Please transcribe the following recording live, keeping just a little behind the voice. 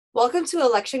Welcome to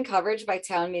election coverage by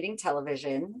Town Meeting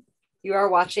Television. You are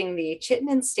watching the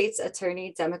Chittenden State's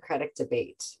Attorney Democratic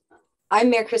debate.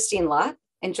 I'm Mayor Christine Lott,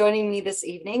 and joining me this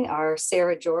evening are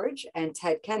Sarah George and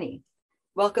Ted Kenny.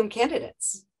 Welcome,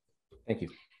 candidates. Thank you.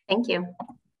 Thank you.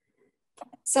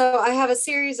 So I have a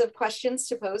series of questions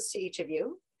to pose to each of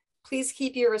you. Please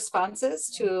keep your responses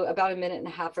to about 1.5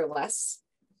 minutes or less.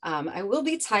 I will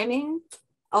be timing.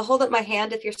 I'll hold up my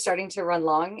hand if you're starting to run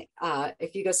long.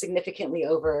 If you go significantly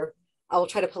over, I will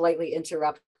try to politely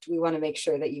interrupt. We want to make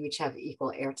sure that you each have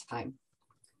equal airtime.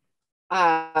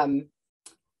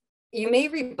 You may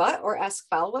rebut or ask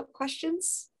follow-up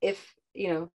questions if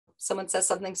someone says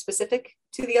something specific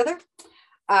to the other,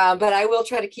 but I will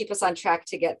try to keep us on track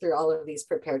to get through all of these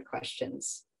prepared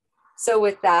questions. So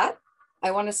with that,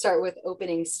 I want to start with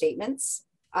opening statements.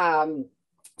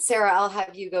 Sarah, I'll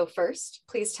have you go first.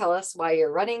 Please tell us why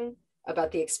you're running,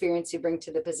 about the experience you bring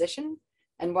to the position,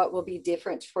 and what will be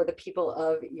different for the people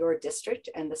of your district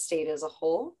and the state as a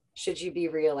whole, should you be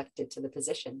reelected to the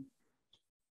position.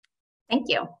 Thank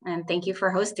you, and thank you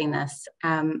for hosting this.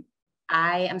 I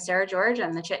am Sarah George.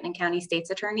 I'm the Chittenden County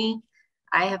State's Attorney.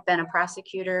 I have been a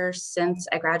prosecutor since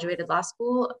I graduated law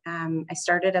school. I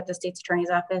started at the State's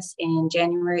Attorney's Office in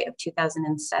January of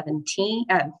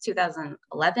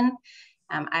 2011.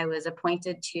 I was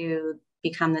appointed to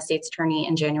become the state's attorney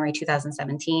in January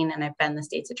 2017, and I've been the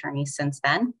state's attorney since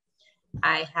then.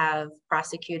 I have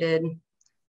prosecuted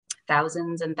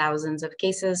thousands and thousands of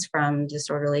cases, from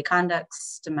disorderly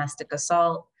conducts, domestic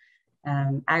assault,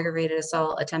 aggravated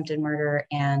assault, attempted murder,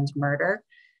 and murder.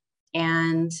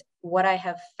 And what I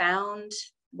have found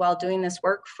while doing this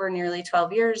work for nearly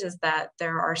 12 years is that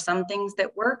there are some things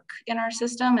that work in our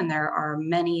system, and there are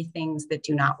many things that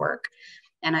do not work.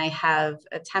 And I have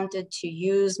attempted to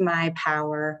use my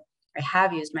power, I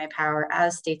have used my power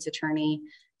as state's attorney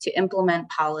to implement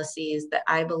policies that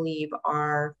I believe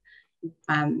are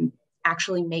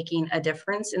actually making a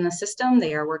difference in the system.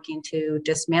 They are working to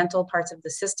dismantle parts of the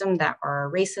system that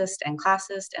are racist and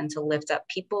classist, and to lift up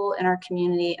people in our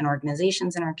community and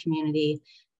organizations in our community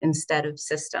instead of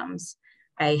systems.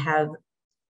 I have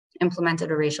implemented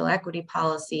a racial equity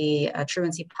policy, a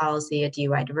truancy policy, a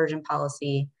DUI diversion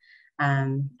policy, a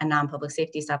non-public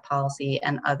safety stop policy,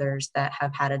 and others that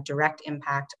have had a direct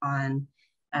impact on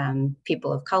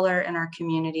people of color in our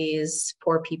communities,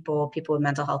 poor people, people with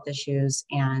mental health issues,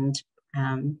 and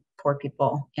poor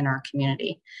people in our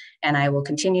community. And I will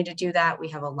continue to do that. We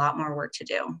have a lot more work to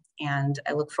do. And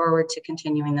I look forward to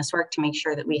continuing this work to make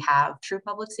sure that we have true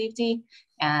public safety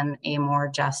and a more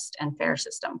just and fair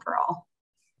system for all.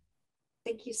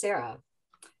 Thank you, Sarah.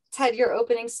 Ted, your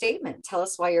opening statement. Tell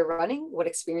us why you're running, what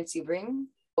experience you bring,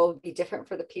 what will be different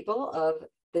for the people of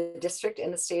the district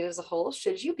and the state as a whole,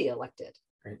 should you be elected.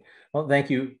 Great. Well, thank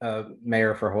you,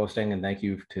 Mayor, for hosting, and thank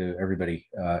you to everybody.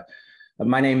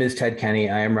 My name is Ted Kenny.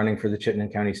 I am running for the Chittenden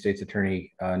County State's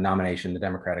Attorney nomination, the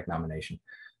Democratic nomination.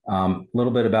 A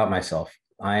little bit about myself.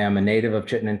 I am a native of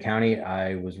Chittenden County.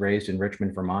 I was raised in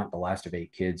Richmond, Vermont, the last of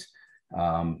 8 kids.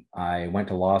 I went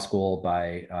to law school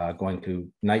by going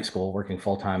to night school, working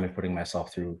full-time and putting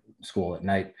myself through school at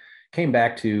night. Came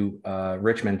back to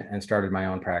Richmond and started my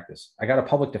own practice. I got a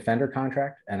public defender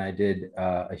contract, and I did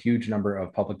a huge number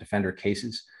of public defender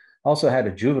cases. Also had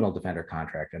a juvenile defender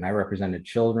contract, and I represented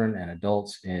children and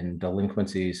adults in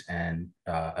delinquencies and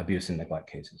abuse and neglect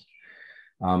cases.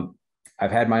 I've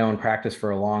had my own practice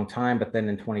for a long time, but then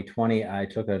in 2020, I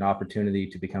took an opportunity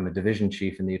to become a division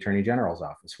chief in the Attorney General's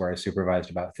office, where I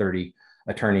supervised about 30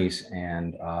 attorneys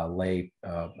and lay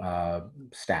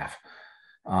staff.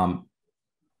 Along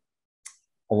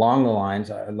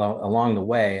the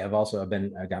way, I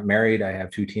got married. I have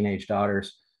 2 teenage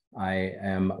daughters. I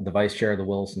am the vice chair of the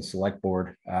Wilson Select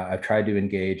Board. I've tried to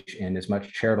engage in as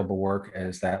much charitable work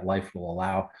as that life will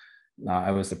allow.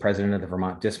 I was the president of the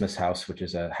Vermont Dismiss House, which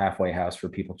is a halfway house for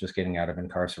people just getting out of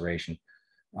incarceration.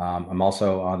 I'm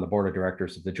also on the board of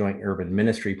directors of the Joint Urban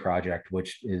Ministry Project,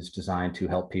 which is designed to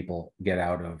help people get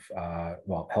out of,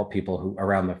 help people who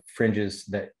around the fringes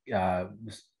that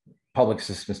public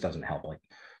assistance doesn't help, like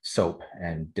soap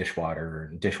and dishwater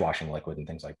and dishwashing liquid and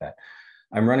things like that.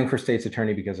 I'm running for state's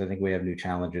attorney because I think we have new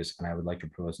challenges, and I would like to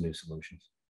propose new solutions.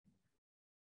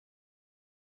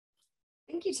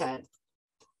 Thank you, Ted.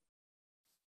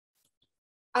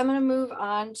 I'm going to move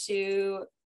on to,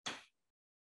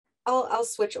 I'll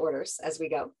switch orders as we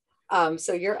go.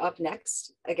 So you're up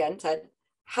next again, Ted.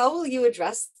 How will you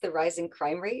address the rising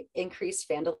crime rate, increased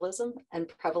vandalism, and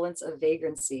prevalence of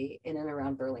vagrancy in and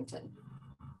around Burlington?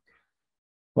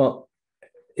 Well,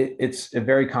 It's a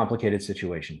very complicated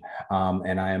situation.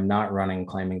 And I am not running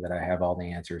claiming that I have all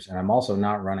the answers. And I'm also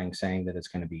not running saying that it's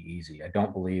going to be easy. I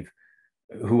don't believe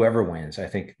whoever wins, I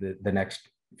think the next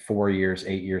 4 years,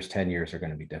 8 years, 10 years are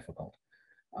going to be difficult.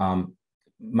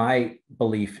 My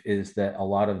belief is that a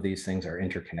lot of these things are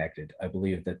interconnected. I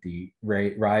believe that the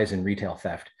rise in retail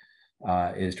theft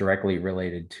is directly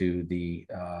related to the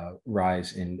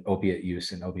rise in opiate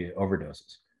use and opiate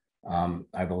overdoses.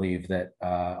 I believe that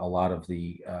a lot of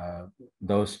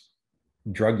those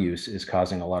drug use is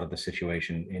causing a lot of the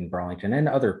situation in Burlington and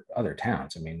other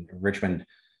towns. I mean, Richmond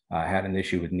had an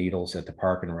issue with needles at the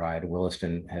park and ride.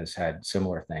 Williston has had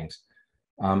similar things.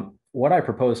 What I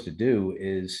propose to do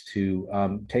is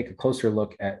to take a closer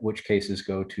look at which cases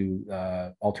go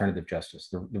to alternative justice,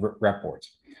 the rep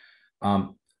boards.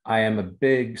 I am a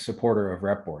big supporter of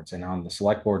rep boards, and on the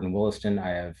select board in Williston, I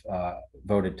have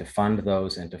voted to fund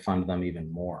those and to fund them even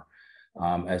more.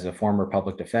 As a former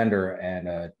public defender and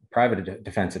a private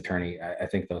defense attorney, I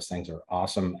think those things are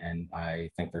awesome and I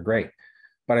think they're great.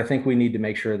 But I think we need to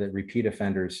make sure that repeat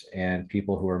offenders and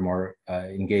people who are more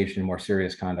engaged in more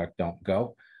serious conduct don't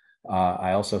go.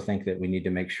 I also think that we need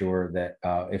to make sure that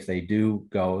if they do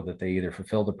go, that they either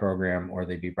fulfill the program or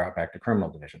they be brought back to criminal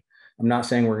division. I'm not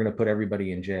saying we're going to put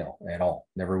everybody in jail at all,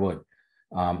 never would.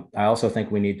 I also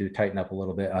think we need to tighten up a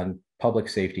little bit on public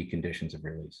safety conditions of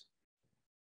release.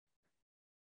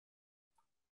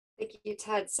 Thank you,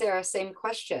 Ted. Sarah, same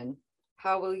question.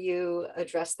 How will you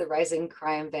address the rising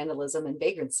crime, vandalism, and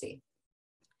vagrancy?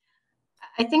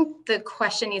 I think the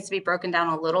question needs to be broken down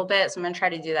a little bit, so I'm going to try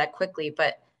to do that quickly.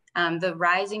 But the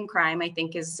rising crime, I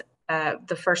think, is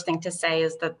the first thing to say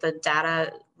is that the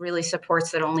data really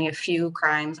supports that only a few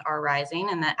crimes are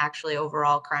rising, and that actually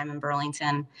overall crime in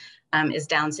Burlington is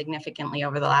down significantly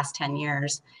over the last 10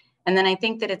 years. And then I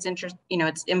think that it's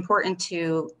important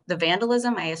to the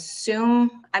vandalism. I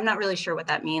assume, I'm not really sure what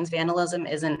that means. Vandalism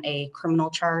isn't a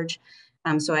criminal charge.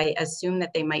 So I assume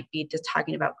that they might be just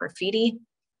talking about graffiti.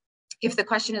 If the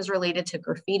question is related to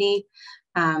graffiti,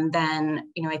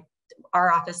 then,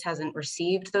 our office hasn't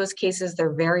received those cases.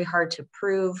 They're very hard to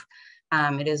prove.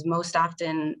 It is most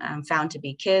often found to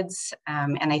be kids.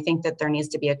 And I think that there needs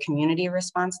to be a community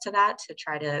response to that to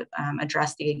try to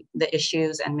address the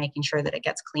issues and making sure that it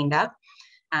gets cleaned up.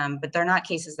 But they're not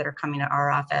cases that are coming to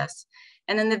our office.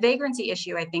 And then the vagrancy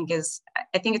issue, I think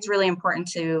it's really important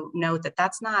to note that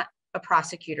that's not a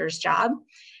prosecutor's job,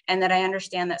 and that I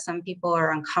understand that some people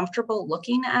are uncomfortable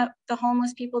looking at the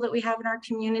homeless people that we have in our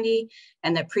community,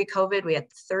 and that pre-COVID we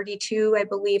had 32, I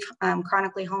believe,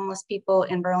 chronically homeless people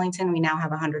in Burlington. We now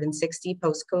have 160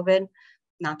 post-COVID,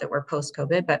 not that we're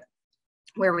post-COVID, but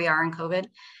where we are in COVID.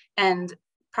 And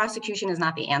prosecution is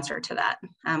not the answer to that.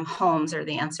 Homes are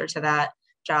the answer to that.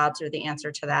 Jobs are the answer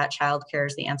to that. Childcare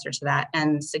is the answer to that.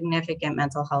 And significant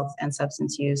mental health and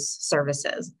substance use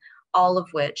services, all of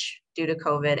which, due to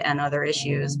COVID and other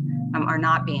issues, are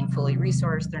not being fully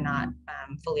resourced. They're not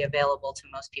fully available to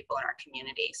most people in our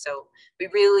community. So we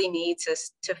really need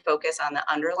to focus on the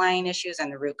underlying issues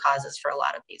and the root causes for a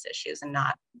lot of these issues and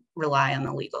not rely on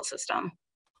the legal system.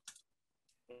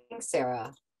 Thanks,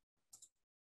 Sarah.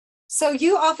 So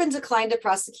you often decline to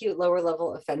prosecute lower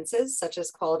level offenses such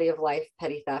as quality of life,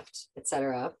 petty theft,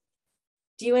 etc.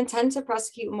 Do you intend to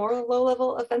prosecute more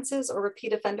low-level offenses or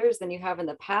repeat offenders than you have in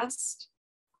the past?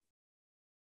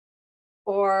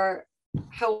 Or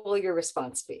how will your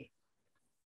response be?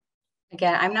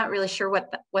 Again, I'm not really sure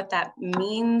what that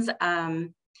means.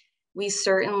 We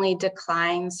certainly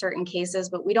decline certain cases,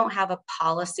 but we don't have a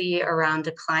policy around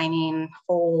declining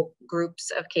whole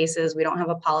groups of cases. We don't have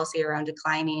a policy around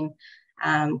declining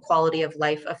quality of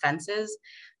life offenses.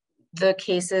 The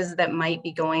cases that might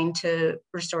be going to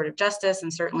restorative justice,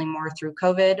 and certainly more through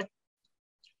COVID,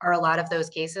 are a lot of those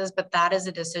cases, but that is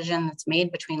a decision that's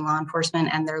made between law enforcement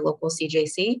and their local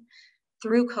CJC.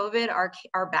 Through COVID,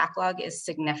 our backlog is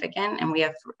significant, and we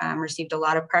have received a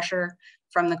lot of pressure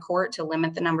from the court to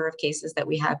limit the number of cases that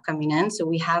we have coming in. So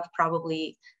we have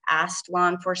probably asked law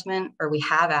enforcement, or we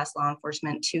have asked law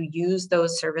enforcement to use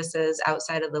those services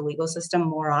outside of the legal system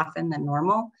more often than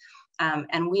normal.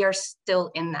 And we are still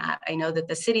in that. I know that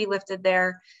the city lifted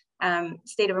their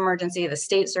state of emergency, the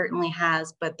state certainly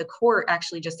has, but the court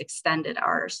actually just extended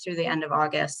ours through the end of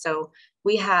August. So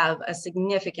we have a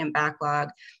significant backlog,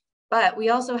 but we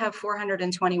also have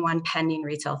 421 pending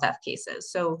retail theft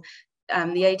cases. So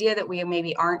the idea that we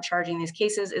maybe aren't charging these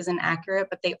cases isn't accurate,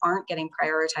 but they aren't getting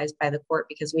prioritized by the court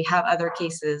because we have other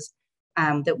cases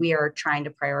that we are trying to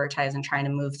prioritize and trying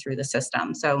to move through the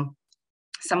system. So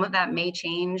Some of that may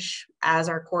change as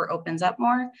our court opens up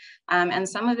more. And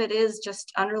some of it is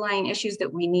just underlying issues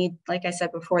that we need, like I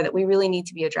said before, that we really need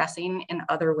to be addressing in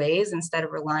other ways instead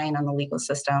of relying on the legal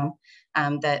system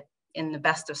that in the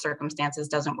best of circumstances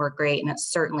doesn't work great. And it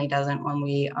certainly doesn't when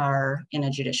we are in a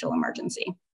judicial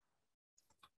emergency.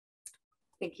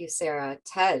 Thank you, Sarah.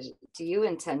 Ted, do you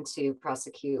intend to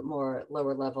prosecute more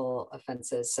lower level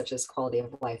offenses such as quality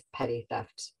of life, petty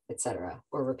theft, etc.,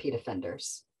 or repeat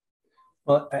offenders?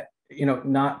 Well,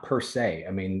 not per se.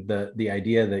 I mean, the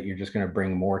idea that you're just going to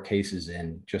bring more cases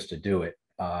in just to do it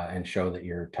and show that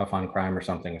you're tough on crime or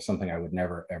something is something I would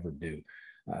never, ever do.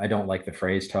 I don't like the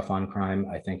phrase tough on crime.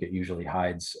 I think it usually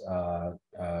hides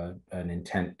an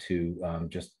intent to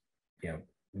just,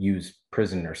 use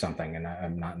prison or something, and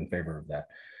I'm not in favor of that.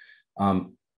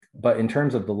 But in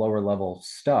terms of the lower level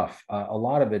stuff, a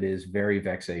lot of it is very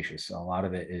vexatious. A lot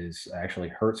of it is actually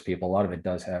hurts people. A lot of it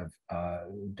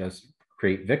does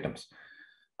create victims.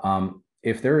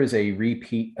 If there is a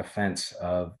repeat offense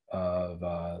of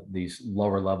these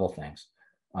lower level things,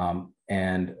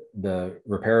 and the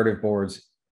reparative boards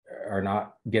are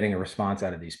not getting a response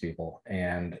out of these people,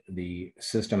 and the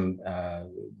system,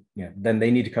 then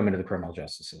they need to come into the criminal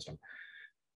justice system.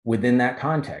 Within that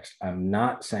context, I'm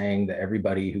not saying that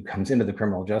everybody who comes into the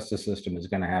criminal justice system is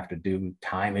going to have to do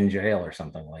time in jail or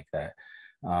something like that.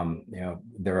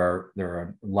 There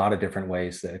are a lot of different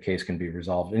ways that a case can be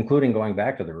resolved, including going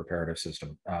back to the reparative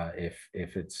system if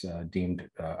it's deemed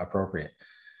appropriate.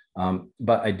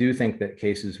 But I do think that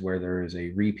cases where there is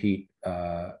a repeat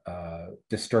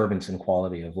disturbance in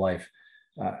quality of life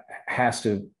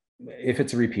if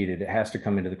it's repeated, it has to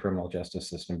come into the criminal justice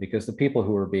system, because the people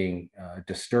who are being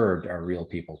disturbed are real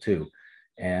people too,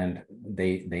 and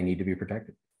they need to be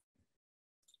protected.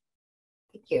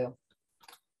 Thank you.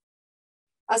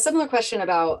 A similar question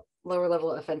about lower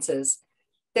level offenses.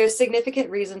 There's significant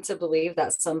reason to believe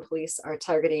that some police are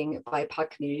targeting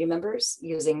BIPOC community members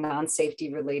using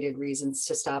non-safety related reasons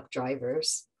to stop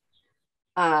drivers.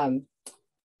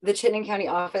 The Chittenden County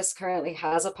office currently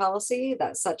has a policy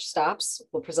that such stops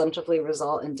will presumptively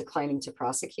result in declining to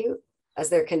prosecute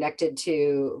as they're connected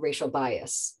to racial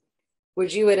bias.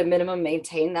 Would you at a minimum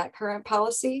maintain that current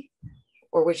policy,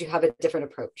 or would you have a different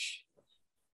approach?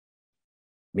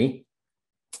 Me?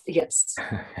 Yes.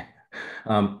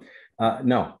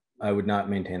 No, I would not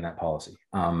maintain that policy.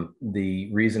 The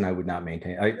reason I would not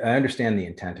maintain, I understand the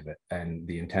intent of it, and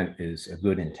the intent is a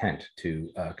good intent to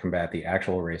combat the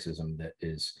actual racism that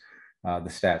is the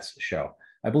stats show.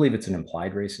 I believe it's an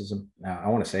implied racism. I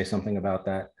want to say something about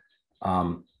that.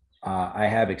 I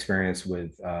have experience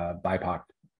with BIPOC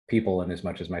people, and as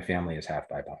much as my family is half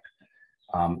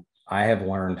BIPOC. I have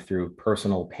learned through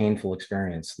personal painful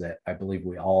experience that I believe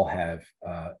we all have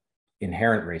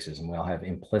inherent racism. We all have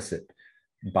implicit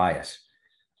bias.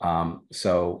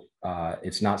 So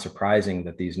it's not surprising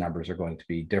that these numbers are going to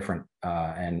be different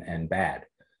and bad.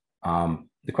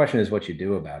 The question is what you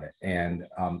do about it. And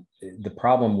the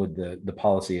problem with the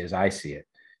policy as I see it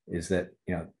is that,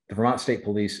 the Vermont State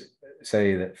Police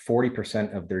say that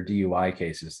 40% of their DUI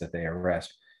cases that they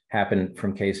arrest happen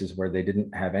from cases where they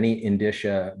didn't have any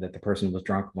indicia that the person was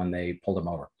drunk when they pulled them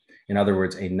over. In other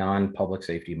words, a non-public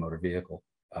safety motor vehicle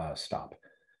stop.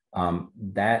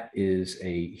 That is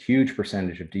a huge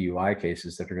percentage of DUI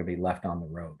cases that are going to be left on the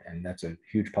road, and that's a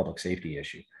huge public safety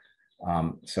issue.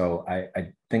 So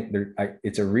I think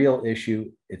it's a real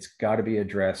issue. It's got to be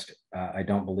addressed. I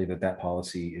don't believe that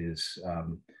policy is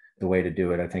the way to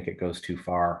do it. I think it goes too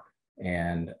far,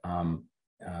 and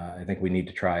I think we need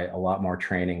to try a lot more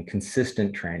training,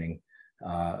 consistent training,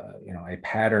 a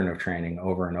pattern of training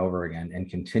over and over again, and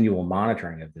continual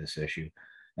monitoring of this issue.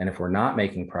 And if we're not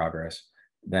making progress,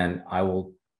 then I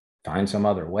will find some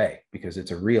other way, because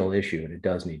it's a real issue and it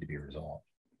does need to be resolved.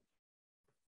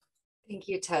 Thank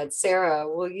you, Ted. Sarah,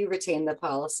 will you retain the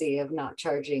policy of not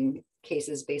charging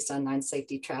cases based on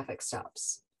non-safety traffic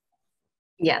stops?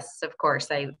 Yes, of course.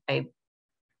 I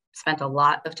spent a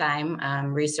lot of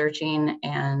time researching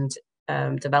and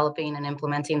developing and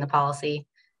implementing the policy.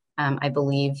 I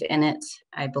believe in it.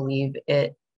 I believe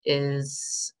it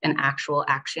is an actual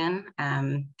action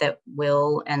that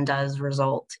will and does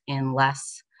result in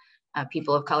less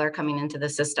people of color coming into the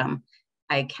system.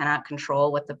 I cannot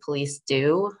control what the police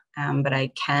do, but I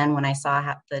can, when I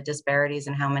saw the disparities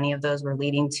and how many of those were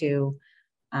leading to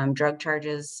drug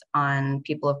charges on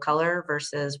people of color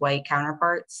versus white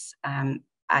counterparts,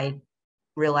 I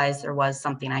realized there was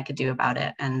something I could do about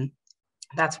it. And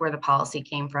that's where the policy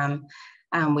came from.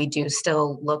 We do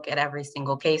still look at every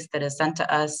single case that is sent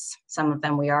to us. Some of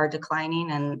them we are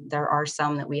declining, and there are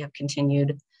some that we have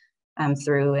continued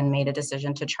through and made a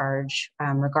decision to charge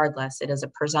regardless. It is a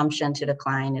presumption to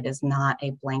decline. It is not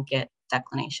a blanket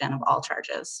declination of all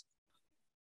charges.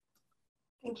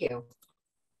 Thank you.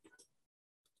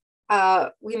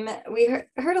 We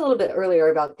heard a little bit earlier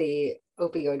about the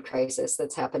opioid crisis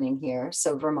that's happening here.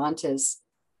 So Vermont is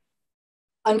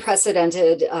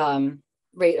unprecedented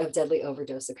rate of deadly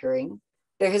overdose occurring.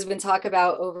 There has been talk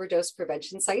about overdose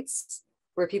prevention sites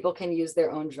where people can use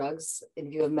their own drugs in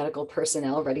view of medical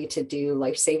personnel ready to do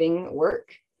life-saving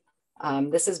work.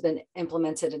 This has been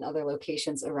implemented in other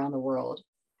locations around the world.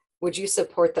 Would you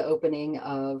support the opening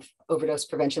of overdose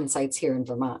prevention sites here in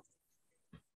Vermont?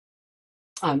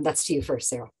 That's to you first,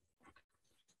 Sarah.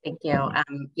 Thank you.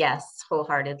 Yes,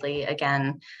 wholeheartedly.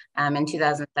 Again, in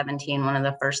 2017, one of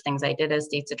the first things I did as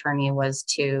state's attorney was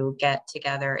to get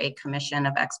together a commission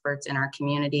of experts in our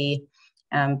community,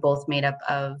 both made up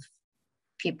of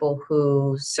people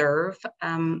who serve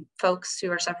folks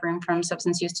who are suffering from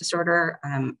substance use disorder,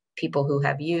 people who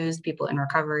have used, people in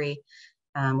recovery,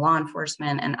 law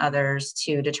enforcement, and others,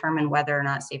 to determine whether or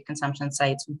not safe consumption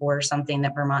sites were something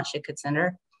that Vermont should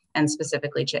consider, and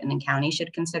specifically Chittenden County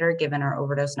should consider, given our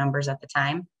overdose numbers at the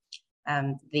time.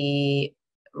 The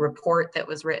report that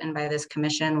was written by this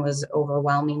commission was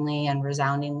overwhelmingly and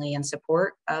resoundingly in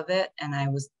support of it, and I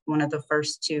was one of the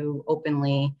first to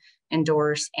openly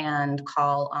endorse and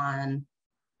call on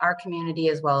our community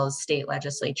as well as state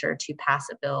legislature to pass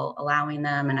a bill allowing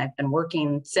them. And I've been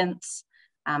working since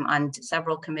on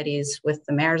several committees with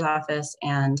the mayor's office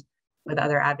and with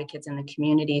other advocates in the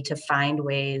community to find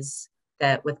ways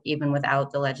that even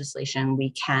without the legislation,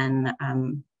 we can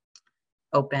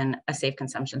open a safe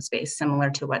consumption space similar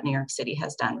to what New York City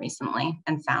has done recently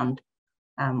and found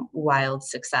wild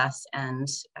success and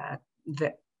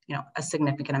a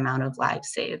significant amount of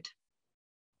lives saved.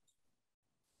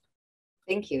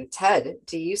 Thank you. Ted,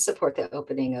 do you support the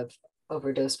opening of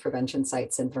overdose prevention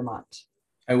sites in Vermont?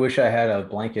 I wish I had a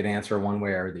blanket answer one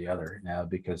way or the other now,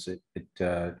 because it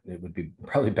would be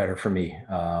probably better for me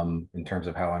in terms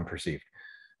of how I'm perceived,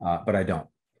 but I don't.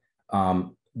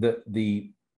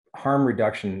 The harm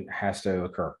reduction has to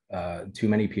occur. Too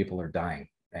many people are dying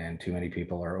and too many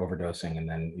people are overdosing, and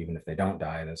then even if they don't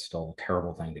die, that's still a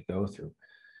terrible thing to go through.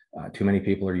 Too many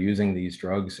people are using these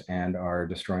drugs and are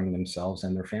destroying themselves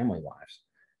and their family lives.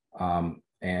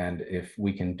 And if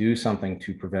we can do something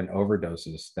to prevent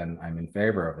overdoses, then I'm in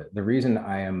favor of it. The reason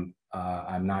I'm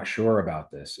not sure about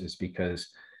this is because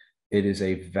it is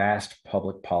a vast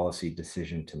public policy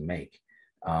decision to make.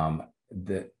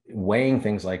 Weighing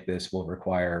things like this will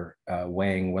require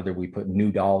weighing whether we put new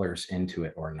dollars into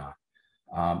it or not.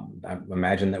 I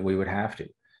imagine that we would have to.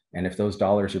 And if those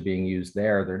dollars are being used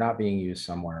there, they're not being used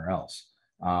somewhere else.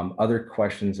 Other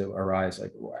questions that arise,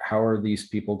 like how are these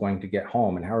people going to get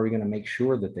home, and how are we going to make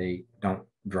sure that they don't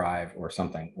drive or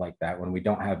something like that when we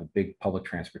don't have a big public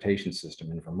transportation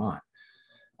system in Vermont?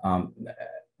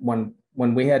 When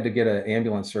we had to get an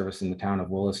ambulance service in the town of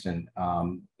Williston,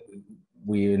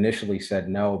 we initially said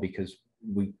no because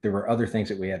there were other things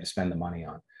that we had to spend the money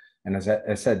on. And as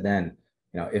I said then,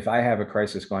 if I have a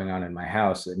crisis going on in my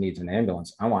house that needs an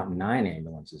ambulance, I want 9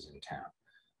 ambulances in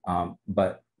town.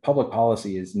 But public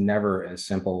policy is never as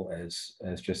simple as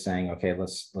just saying, okay,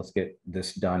 let's get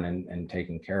this done and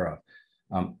taken care of.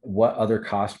 What other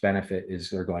cost benefit is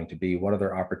there going to be? What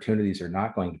other opportunities are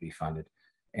not going to be funded?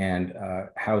 And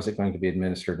how is it going to be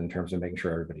administered in terms of making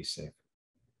sure everybody's safe?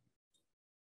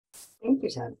 Thank you,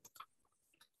 Ted.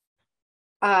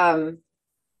 I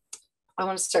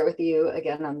want to start with you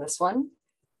again on this one.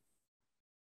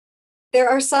 There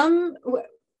are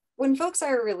when folks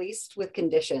are released with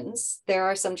conditions, there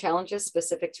are some challenges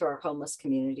specific to our homeless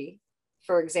community.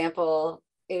 For example,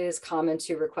 it is common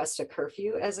to request a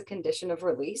curfew as a condition of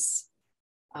release,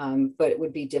 but it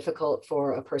would be difficult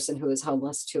for a person who is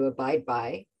homeless to abide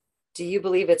by. Do you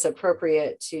believe it's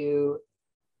appropriate to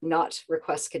not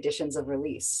request conditions of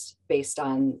release based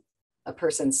on a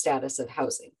person's status of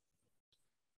housing?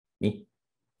 Me?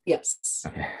 Yes.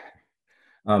 Okay.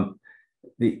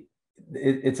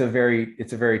 It's a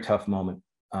very tough moment.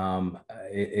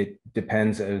 It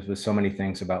depends, as with so many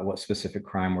things, about what specific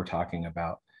crime we're talking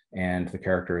about and the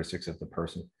characteristics of the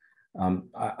person.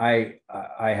 I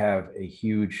have a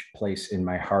huge place in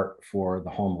my heart for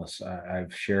the homeless.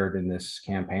 I've shared in this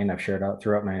campaign, I've shared out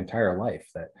throughout my entire life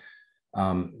that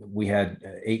we had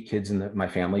 8 kids in my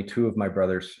family. 2 of my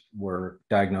brothers were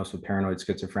diagnosed with paranoid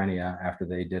schizophrenia after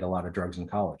they did a lot of drugs in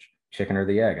college. Chicken or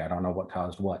the egg, I don't know what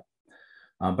caused what.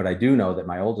 But I do know that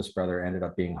my oldest brother ended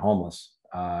up being homeless,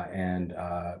 and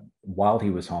while he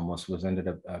was homeless, ended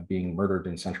up being murdered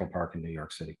in Central Park in New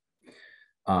York City.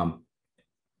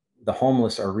 the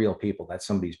homeless are real people. That's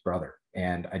somebody's brother.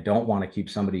 And I don't want to keep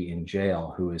somebody in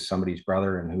jail who is somebody's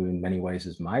brother and who in many ways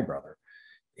is my brother,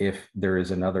 if there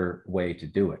is another way to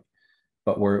do it.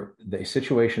 But where the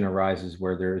situation arises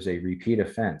where there is a repeat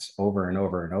offense over and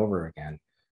over and over again,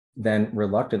 then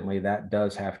reluctantly that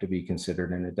does have to be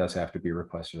considered, and it does have to be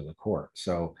requested of the court.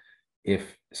 So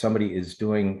if somebody is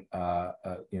doing,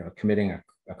 committing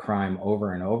a crime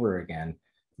over and over again,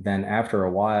 then after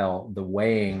a while, the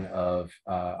weighing of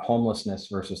homelessness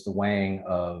versus the weighing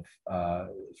of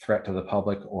threat to the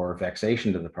public or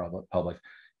vexation to the public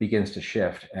begins to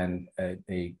shift, and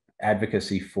a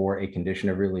advocacy for a condition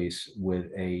of release with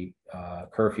a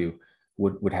curfew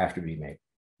would have to be made.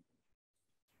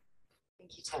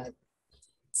 Thank you, Ted.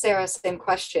 Sarah, same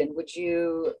question. Would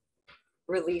you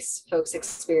release folks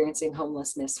experiencing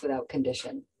homelessness without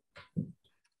condition?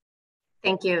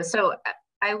 Thank you. So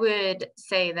I would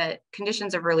say that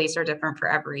conditions of release are different for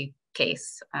every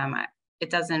case. It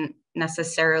doesn't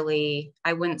necessarily,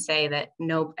 I wouldn't say that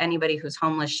anybody who's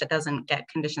homeless doesn't get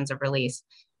conditions of release.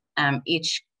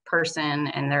 Each person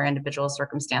and their individual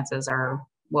circumstances are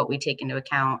what we take into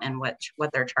account, and what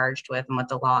they're charged with and what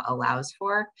the law allows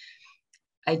for.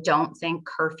 I don't think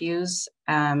curfews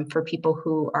for people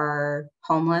who are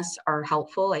homeless are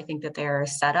helpful. I think that they're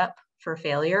set up for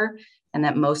failure, and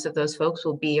that most of those folks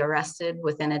will be arrested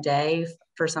within a day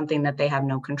for something that they have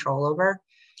no control over.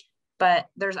 But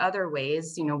there's other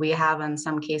ways, we have in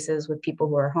some cases with people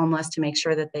who are homeless to make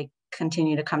sure that they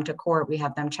continue to come to court. We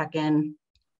have them check in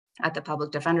at the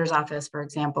public defender's office, for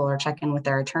example, or check in with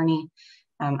their attorney,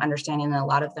 understanding that a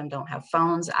lot of them don't have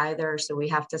phones either. So we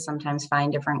have to sometimes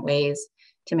find different ways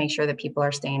to make sure that people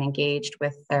are staying engaged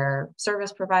with their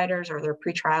service providers or their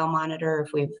pretrial monitor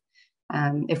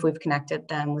if we've connected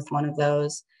them with one of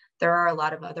those. There are a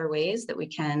lot of other ways that we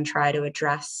can try to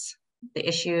address the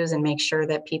issues and make sure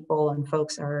that people and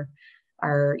folks are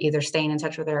either staying in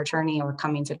touch with their attorney or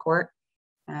coming to court.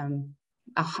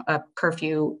 A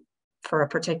curfew for a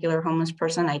particular homeless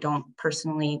person, I don't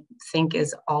personally think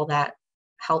is all that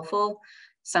helpful.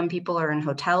 Some people are in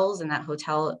hotels, and that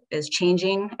hotel is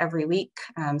changing every week.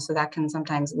 So that can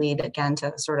sometimes lead again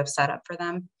to sort of setup for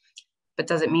them. But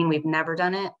does it mean we've never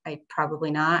done it? Probably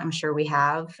not. I'm sure we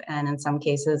have. And in some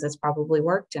cases it's probably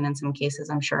worked. And in some cases,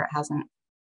 I'm sure it hasn't.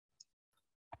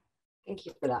 Thank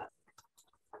you for that.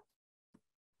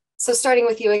 So starting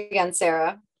with you again,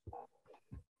 Sarah.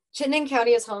 Chittenden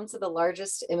County is home to the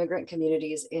largest immigrant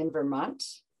communities in Vermont.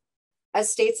 As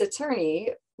state's attorney,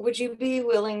 would you be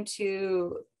willing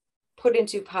to put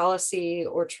into policy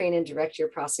or train and direct your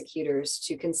prosecutors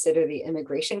to consider the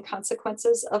immigration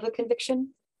consequences of a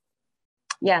conviction?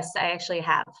 Yes, I actually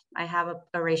have. I have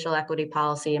a racial equity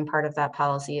policy, and part of that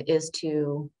policy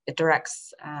it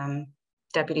directs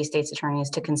deputy state's attorneys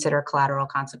to consider collateral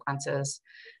consequences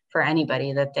for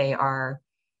anybody that they are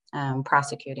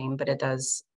prosecuting, but it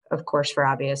does, of course, for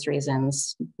obvious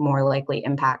reasons, more likely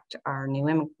impact our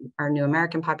new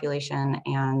American population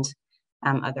and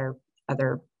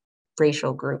other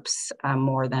racial groups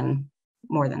more than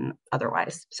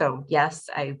otherwise. So yes,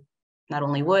 I not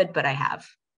only would, but I have.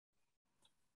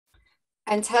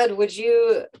 And Ted, would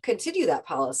you continue that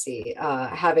policy,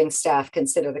 having staff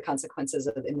consider the consequences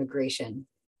of immigration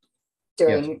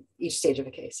during each stage of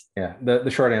a case? Yeah,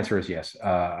 the short answer is yes.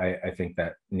 I think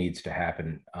that needs to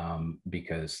happen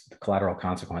because the collateral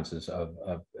consequences of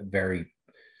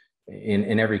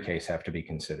in every case have to be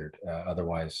considered.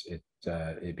 Otherwise,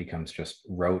 it becomes just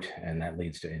rote, and that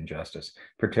leads to injustice,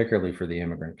 particularly for the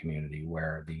immigrant community,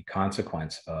 where the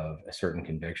consequence of certain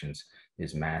convictions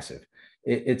is massive.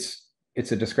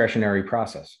 It's a discretionary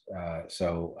process.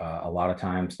 So a lot of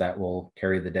times that will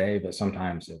carry the day, but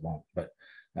sometimes it won't. But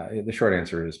the short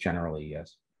answer is generally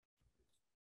yes.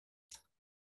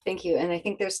 Thank you. And I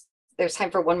think there's time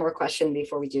for one more question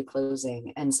before we do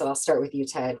closing. And so I'll start with you,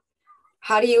 Ted.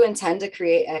 How do you intend to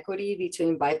create equity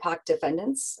between BIPOC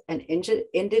defendants and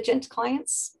indigent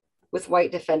clients with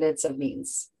white defendants of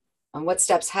means? And what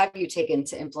steps have you taken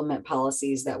to implement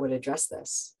policies that would address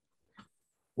this?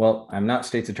 Well, I'm not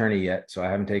state's attorney yet, so I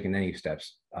haven't taken any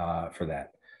steps for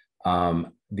that.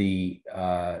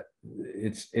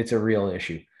 It's a real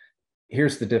issue.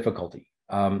 Here's the difficulty.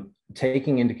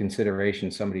 Taking into consideration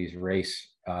somebody's race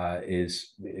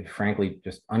is frankly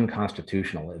just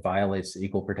unconstitutional. It violates the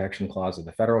Equal Protection Clause of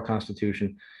the federal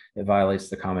Constitution. It violates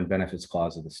the Common Benefits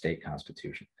Clause of the state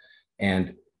Constitution.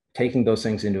 And taking those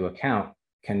things into account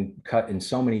can cut in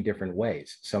so many different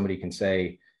ways. Somebody can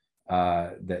say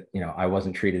that I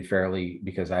wasn't treated fairly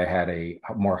because I had a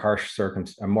more harsh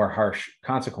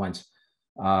consequence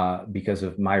because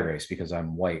of my race, because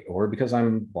I'm white, or because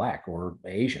I'm Black or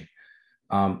Asian.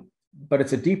 But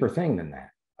it's a deeper thing than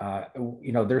that.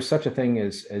 There's such a thing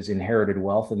as inherited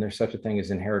wealth, and there's such a thing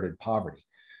as inherited poverty.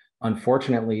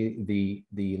 Unfortunately,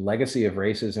 the legacy of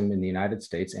racism in the United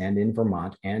States and in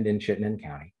Vermont and in Chittenden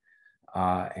County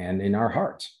and in our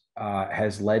hearts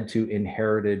has led to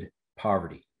inherited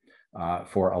poverty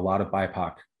for a lot of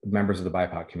BIPOC members of the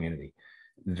BIPOC community.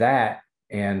 That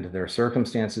and their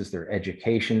circumstances, their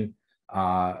education,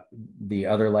 the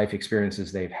other life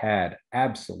experiences they've had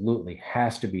absolutely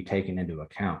has to be taken into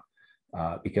account.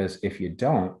 Because if you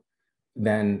don't,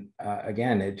 then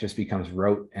again, it just becomes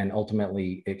rote, and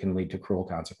ultimately it can lead to cruel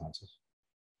consequences.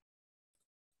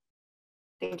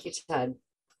 Thank you, Ted.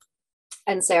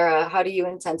 And Sarah, how do you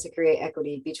intend to create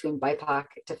equity between BIPOC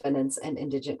defendants and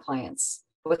indigent clients?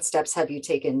 What steps have you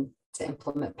taken to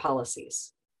implement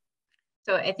policies?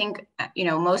 So I think,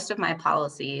 most of my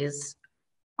policies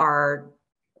are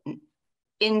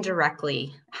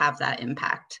indirectly have that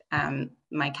impact.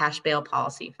 My cash bail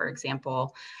policy, for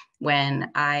example, when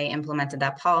I implemented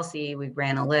that policy, we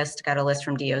got a list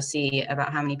from DOC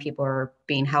about how many people are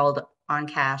being held on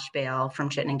cash bail from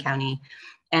Chittenden County.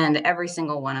 And every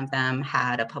single one of them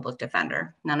had a public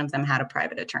defender. None of them had a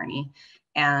private attorney.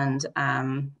 And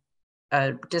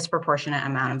a disproportionate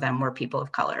amount of them were people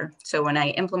of color. So when I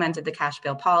implemented the cash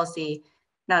bail policy,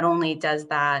 not only does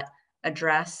that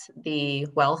address the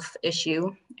wealth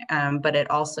issue, but it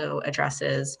also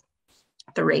addresses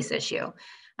the race issue.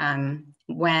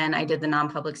 When I did the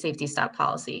non-public safety stop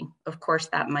policy, of course,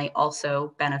 that might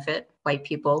also benefit white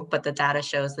people, but the data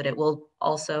shows that it will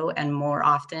also and more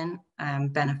often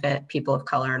benefit people of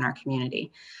color in our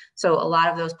community. So a lot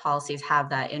of those policies have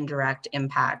that indirect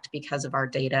impact because of our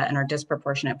data and our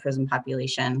disproportionate prison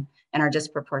population and our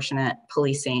disproportionate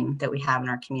policing that we have in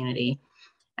our community.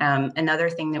 Another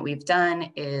thing that we've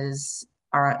done is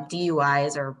our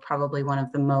DUIs are probably one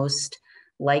of the most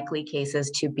likely cases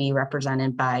to be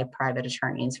represented by private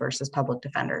attorneys versus public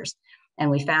defenders. And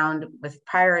we found with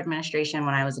prior administration,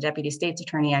 when I was a deputy state's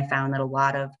attorney, I found that a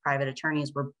lot of private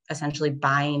attorneys were essentially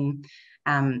buying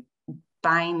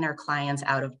their clients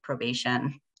out of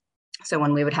probation. So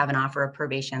when we would have an offer of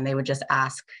probation, they would just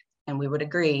ask, and we would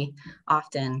agree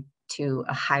often to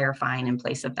a higher fine in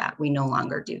place of that. We no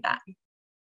longer do that.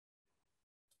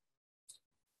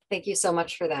 Thank you so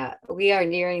much for that. We are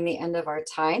nearing the end of our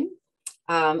time.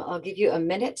 I'll give you a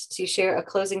minute to share a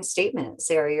closing statement.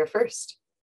 Sarah, you're first.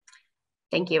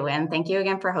 Thank you. And thank you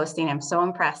again for hosting. I'm so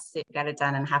impressed that you got it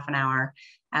done in half an hour.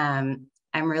 I'm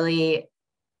the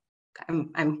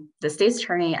state's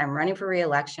attorney. I'm running for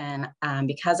re-election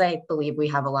because I believe we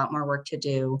have a lot more work to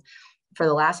do. For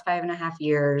the last 5.5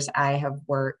 years, I have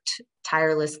worked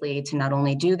tirelessly to not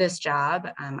only do this job,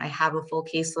 I have a full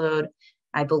caseload.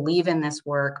 I believe in this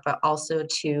work, but also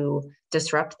to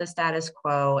disrupt the status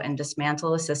quo and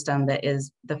dismantle a system that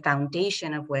is the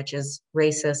foundation of which is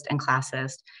racist and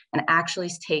classist, and actually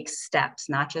take steps,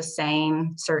 not just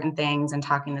saying certain things and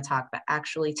talking the talk, but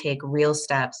actually take real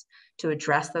steps to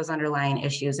address those underlying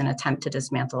issues and attempt to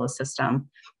dismantle a system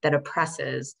that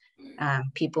oppresses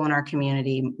people in our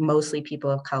community, mostly people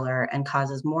of color, and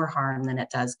causes more harm than it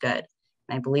does good.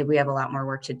 I believe we have a lot more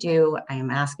work to do. I am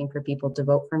asking for people to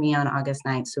vote for me on August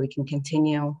 9th so we can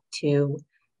continue to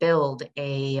build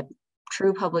a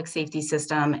true public safety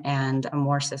system and a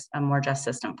more just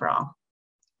system for all.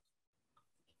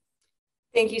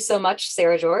 Thank you so much,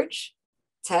 Sarah George.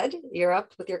 Ted, you're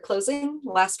up with your closing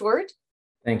last word.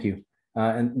 Thank you.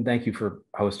 And thank you for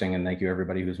hosting, and thank you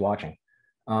everybody who's watching.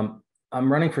 I'm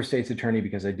running for state's attorney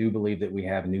because I do believe that we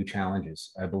have new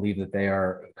challenges. I believe that they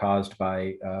are caused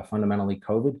by fundamentally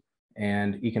COVID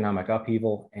and economic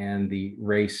upheaval and the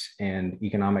race and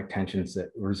economic tensions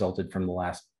that resulted from the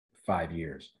last 5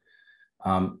 years.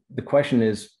 The question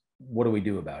is, what do we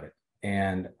do about it?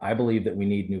 And I believe that we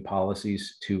need new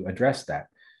policies to address that.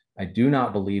 I do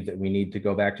not believe that we need to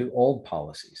go back to old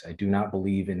policies. I do not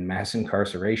believe in mass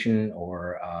incarceration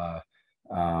or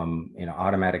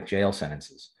automatic jail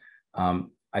sentences.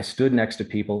 I stood next to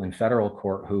people in federal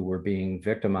court who were being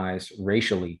victimized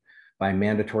racially by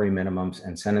mandatory minimums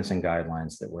and sentencing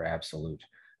guidelines that were absolute.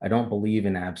 I don't believe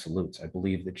in absolutes. I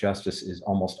believe that justice is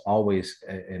almost always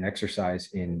an exercise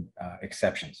in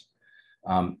exceptions.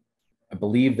 I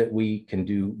believe that we can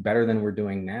do better than we're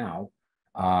doing now,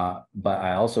 but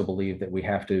I also believe that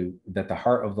that the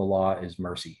heart of the law is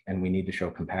mercy, and we need to show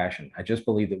compassion. I just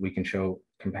believe that we can show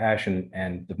compassion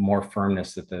and the more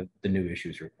firmness that the new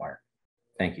issues require.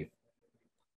 Thank you.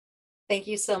 Thank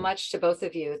you so much to both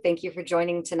of you. Thank you for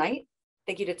joining tonight.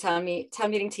 Thank you to Town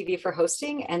Meeting TV for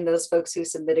hosting and those folks who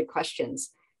submitted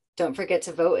questions. Don't forget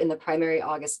to vote in the primary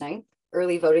August 9th.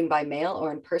 Early voting by mail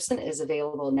or in person is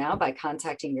available now by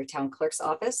contacting your town clerk's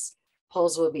office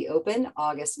Polls will be open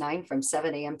August 9 from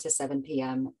 7 a.m. to 7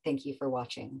 p.m. Thank you for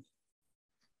watching.